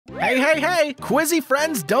Hey, hey, hey! Quizzy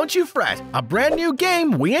friends, don't you fret. A brand new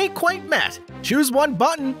game we ain't quite met. Choose one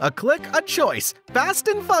button, a click, a choice. Fast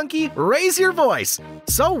and funky, raise your voice.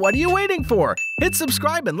 So what are you waiting for? Hit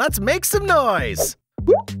subscribe and let's make some noise!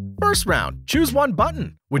 First round, choose one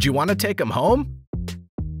button. Would you want to take 'em home?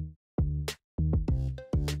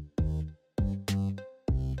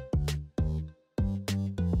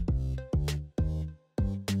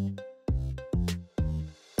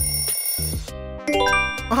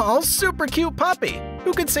 Oh, super cute puppy!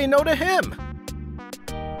 Who could say no to him?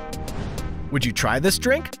 Would you try this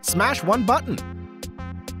drink? Smash one button.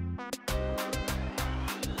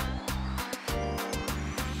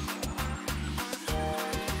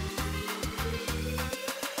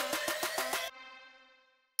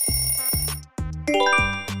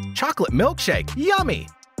 Chocolate milkshake, yummy!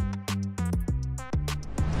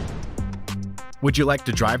 Would you like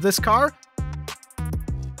to drive this car?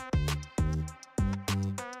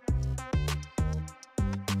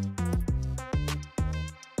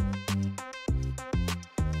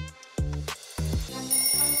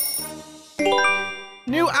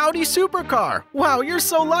 New Audi supercar! Wow, you're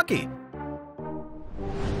so lucky!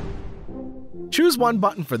 Choose one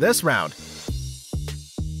button for this round.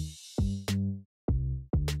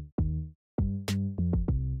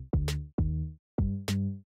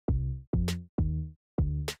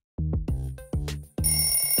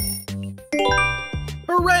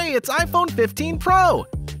 Hooray! It's iPhone 15 Pro!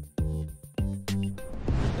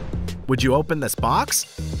 Would you open this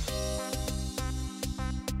box?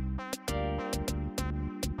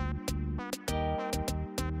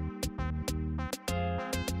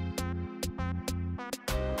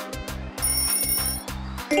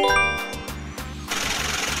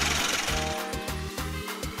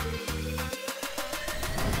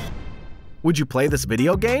 Would you play this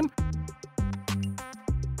video game?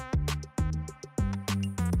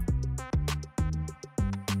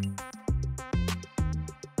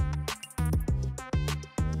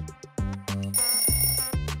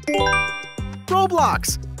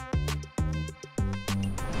 Roblox!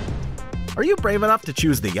 Are you brave enough to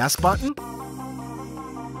choose the yes button?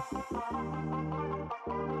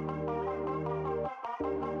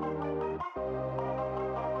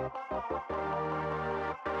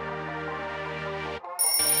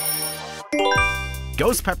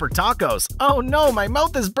 Ghost pepper tacos! Oh no, my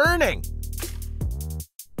mouth is burning!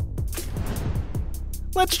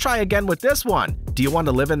 Let's try again with this one. Do you want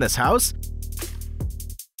to live in this house?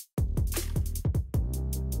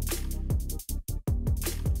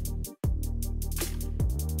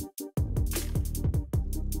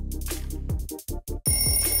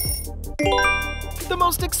 The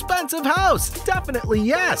most expensive house! Definitely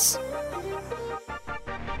yes!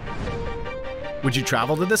 Would you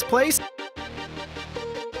travel to this place?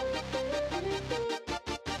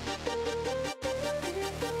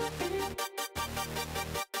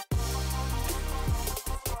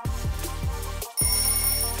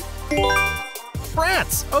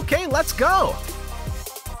 France! Okay, let's go!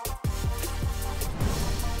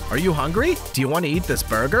 Are you hungry? Do you want to eat this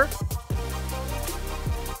burger?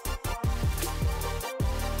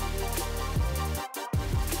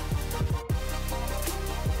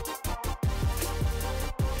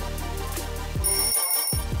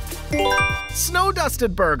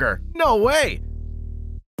 Snow-dusted burger! No way!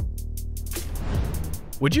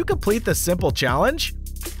 Would you complete this simple challenge?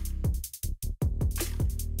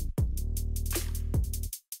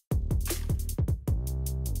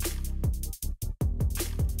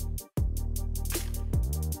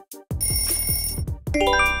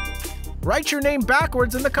 Write your name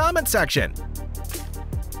backwards in the comment section.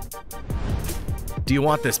 Do you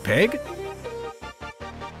want this pig?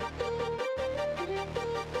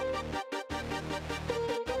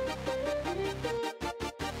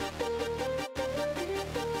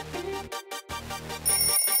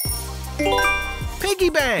 Piggy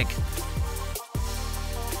bank!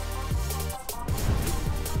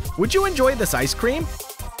 Would you enjoy this ice cream?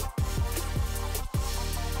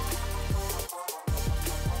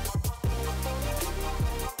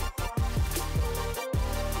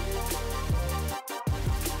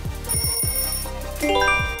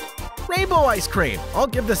 Rainbow ice cream! I'll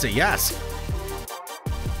give this a yes.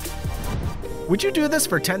 Would you do this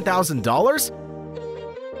for $10,000?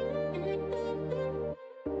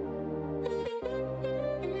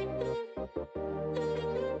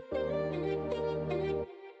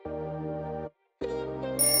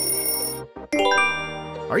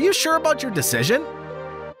 Are you sure about your decision?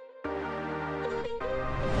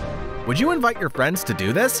 Would you invite your friends to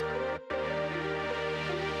do this?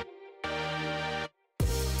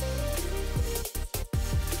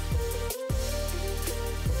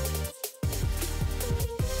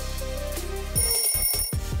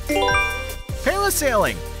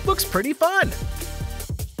 Parasailing! Looks pretty fun!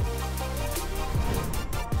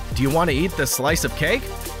 Do you want to eat this slice of cake?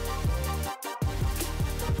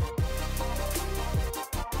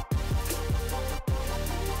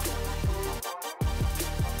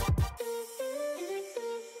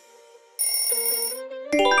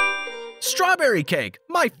 Strawberry cake,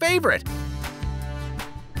 my favorite!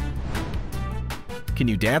 Can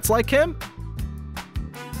you dance like him?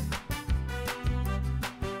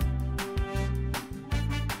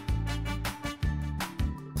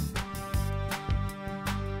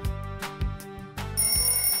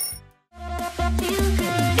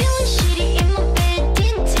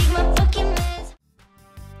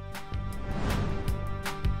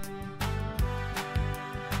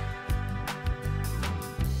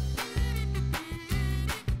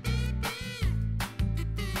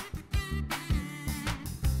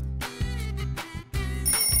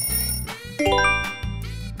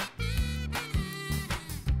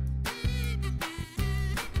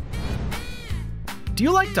 Do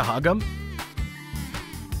you like to hug him?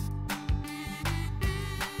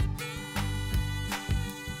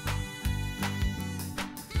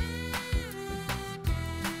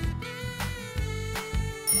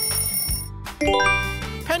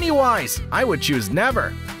 Pennywise! I would choose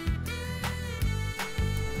never.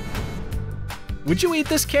 Would you eat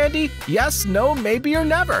this candy? Yes, no, maybe, or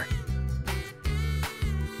never.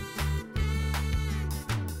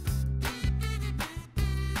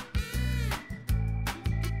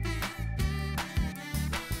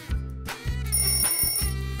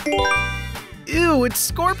 Ew, it's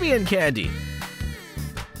scorpion candy!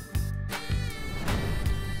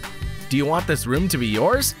 Do you want this room to be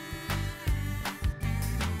yours?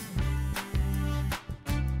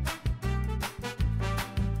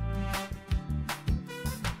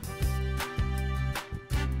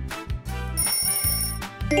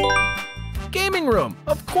 Gaming room!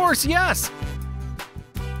 Of course, yes!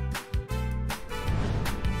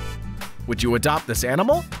 Would you adopt this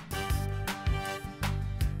animal?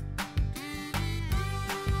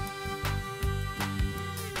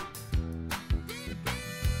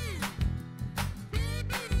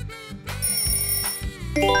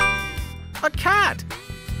 A cat!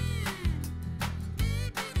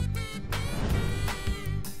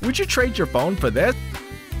 Would you trade your phone for this?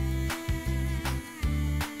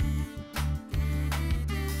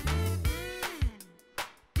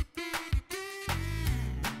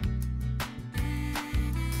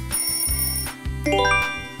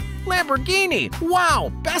 Lamborghini!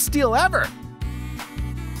 Wow, best deal ever!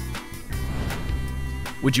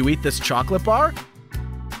 Would you eat this chocolate bar?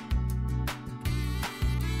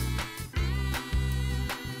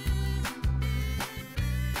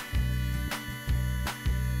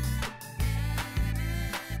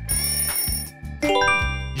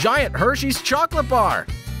 Giant Hershey's chocolate bar!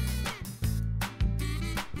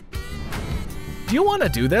 Do you want to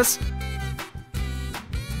do this?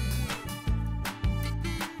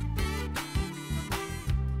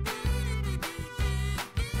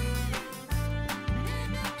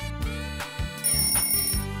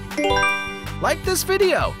 Like this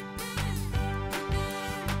video!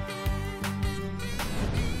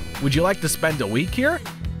 Would you like to spend a week here?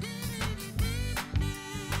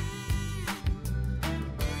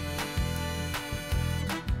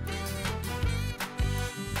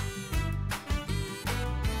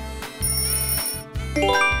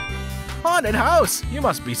 Haunted house! You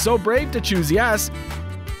must be so brave to choose yes.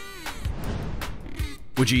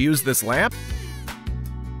 Would you use this lamp?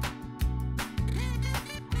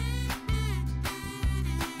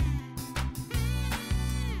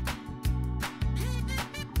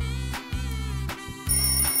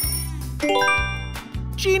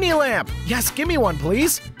 Genie lamp! Yes, give me one,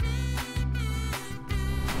 please.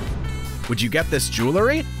 Would you get this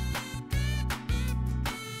jewelry?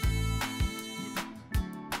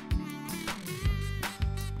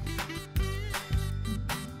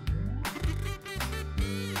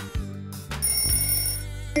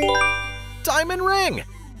 Diamond ring!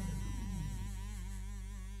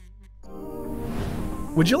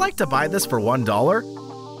 Would you like to buy this for $1?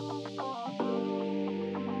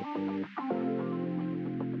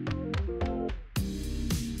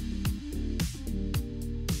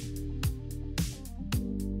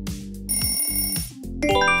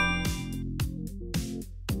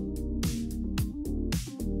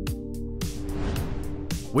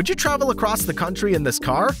 Would you travel across the country in this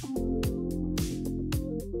car?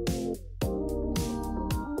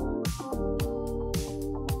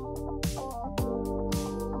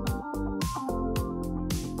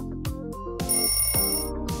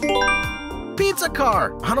 Pizza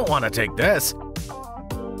car! I don't want to take this.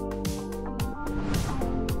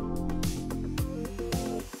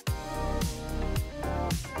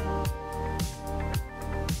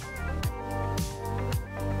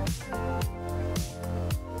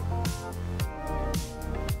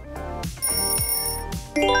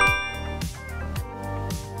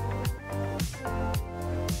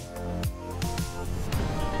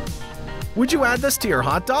 Would you add this to your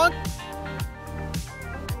hot dog?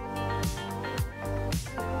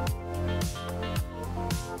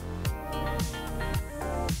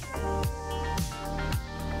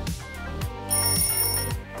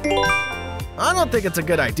 I don't think it's a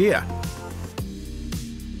good idea.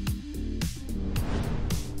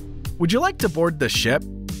 Would you like to board the ship?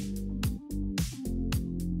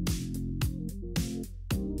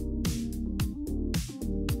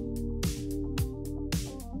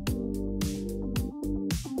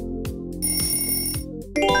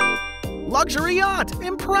 Luxury yacht!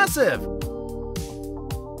 Impressive!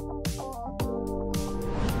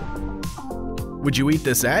 Would you eat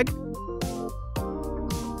this egg?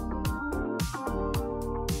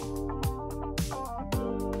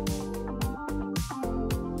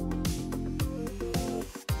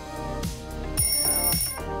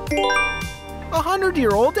 A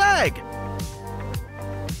 100-year-old egg!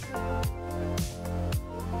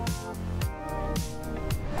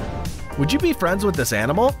 Would you be friends with this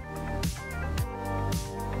animal?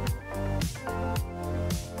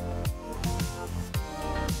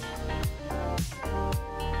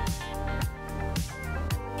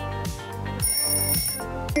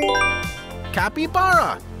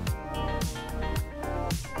 Capybara!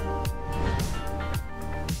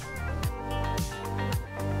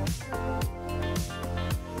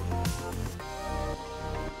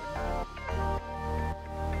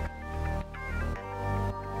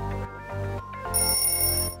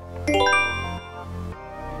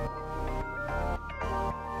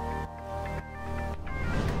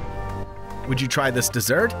 Would you try this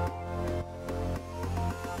dessert?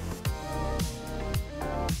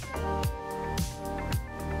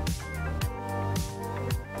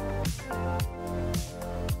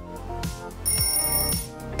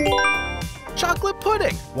 Chocolate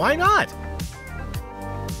pudding! Why not?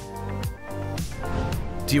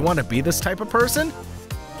 Do you want to be this type of person?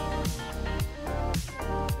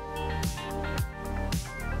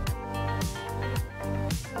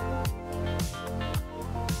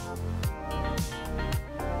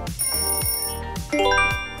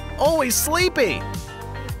 Always sleepy!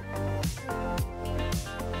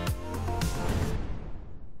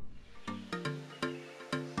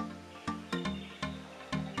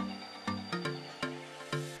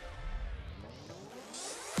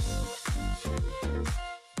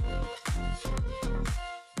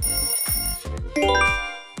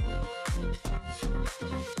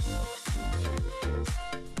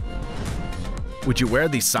 Would you wear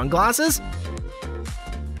these sunglasses?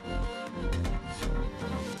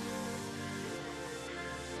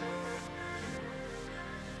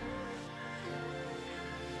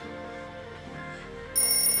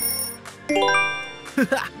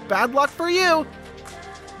 Bad luck for you!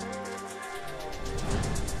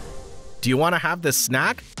 Do you want to have this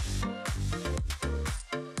snack?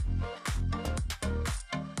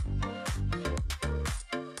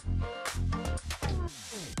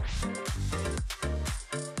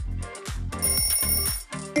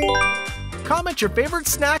 Comment your favorite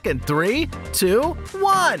snack in 3, 2,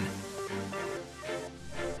 1!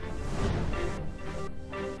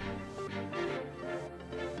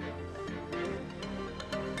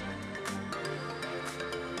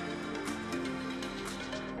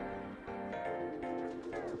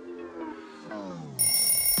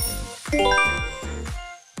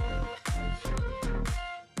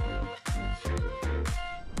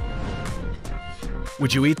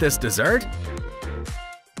 Would you eat this dessert?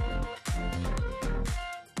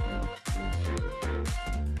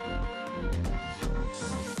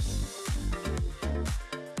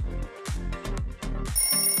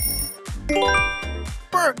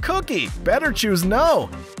 Burnt cookie! Better choose no!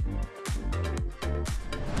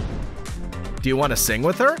 Do you want to sing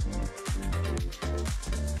with her?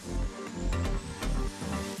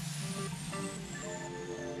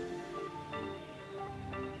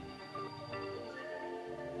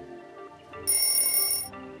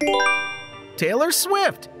 Taylor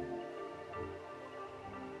Swift!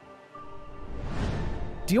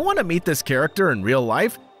 Do you want to meet this character in real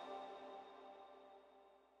life?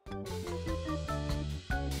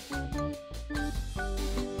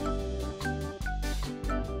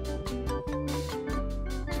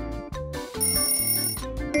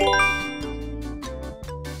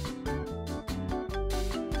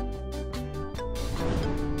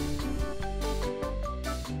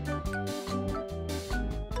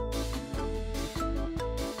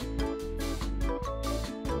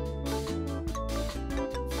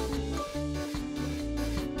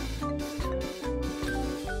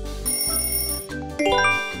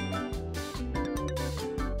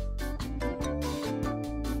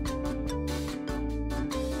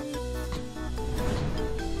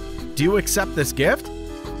 Do you accept this gift?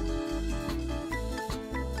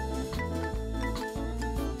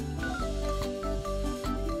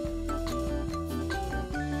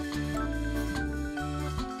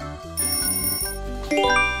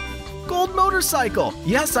 Gold motorcycle!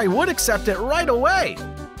 Yes, I would accept it right away!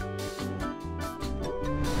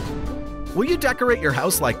 Will you decorate your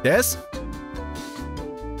house like this?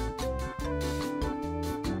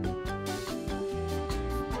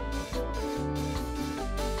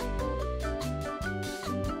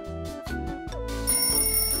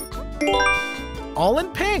 All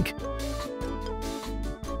in pink!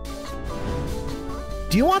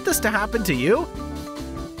 Do you want this to happen to you?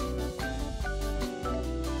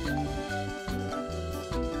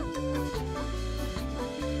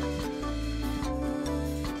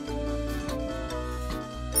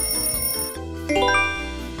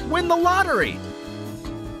 Win the lottery!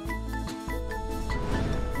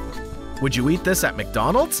 Would you eat this at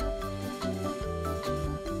McDonald's?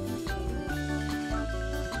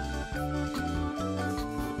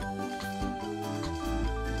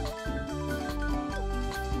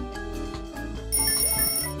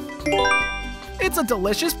 It's a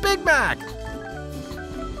delicious Big Mac!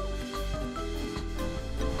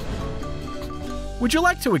 Would you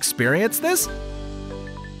like to experience this?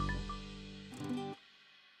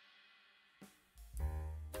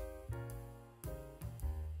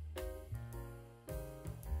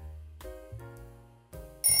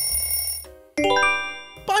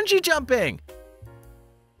 Bungee jumping!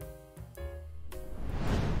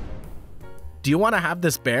 Do you want to have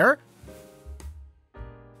this bear?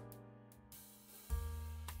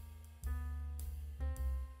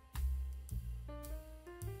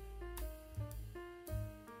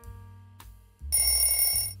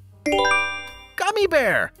 Gummy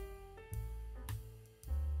bear!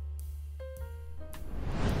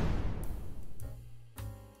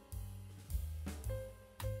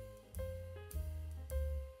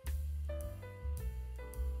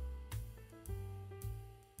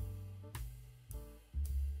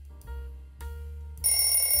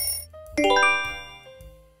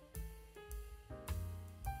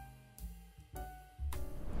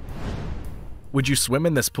 Would you swim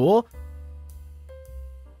in this pool?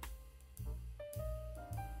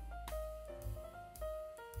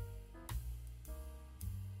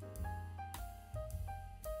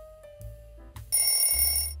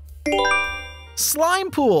 Slime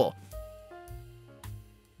pool!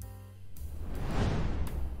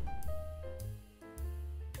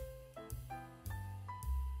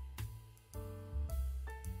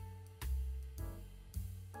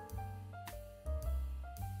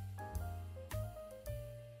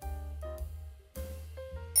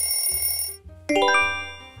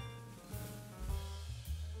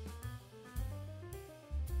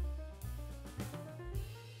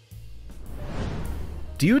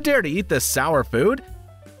 Do you dare to eat this sour food?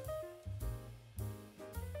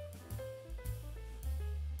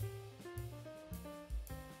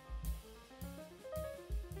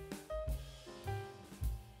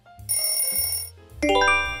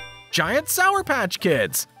 Giant Sour Patch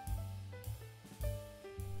Kids!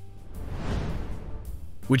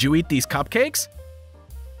 Would you eat these cupcakes?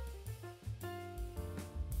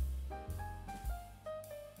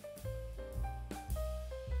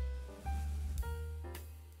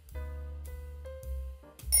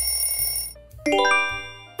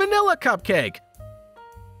 Vanilla cupcake!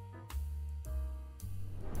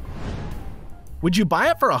 Would you buy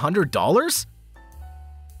it for $100?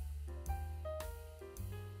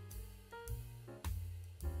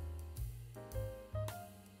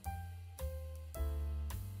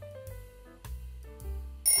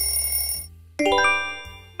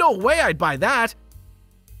 No way I'd buy that!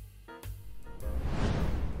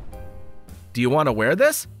 Do you want to wear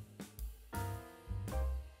this?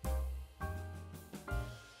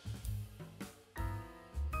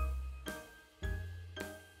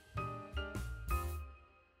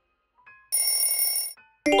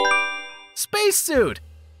 Spacesuit!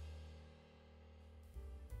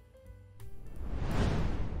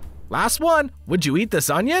 Last one, would you eat this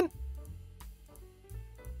onion?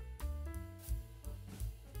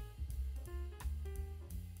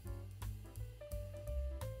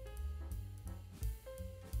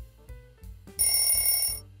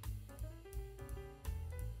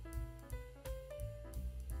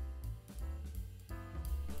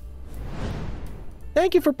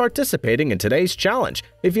 Thank you for participating in today's challenge.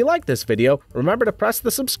 If you like this video, remember to press the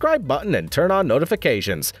subscribe button and turn on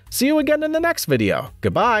notifications. See you again in the next video.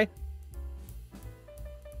 Goodbye!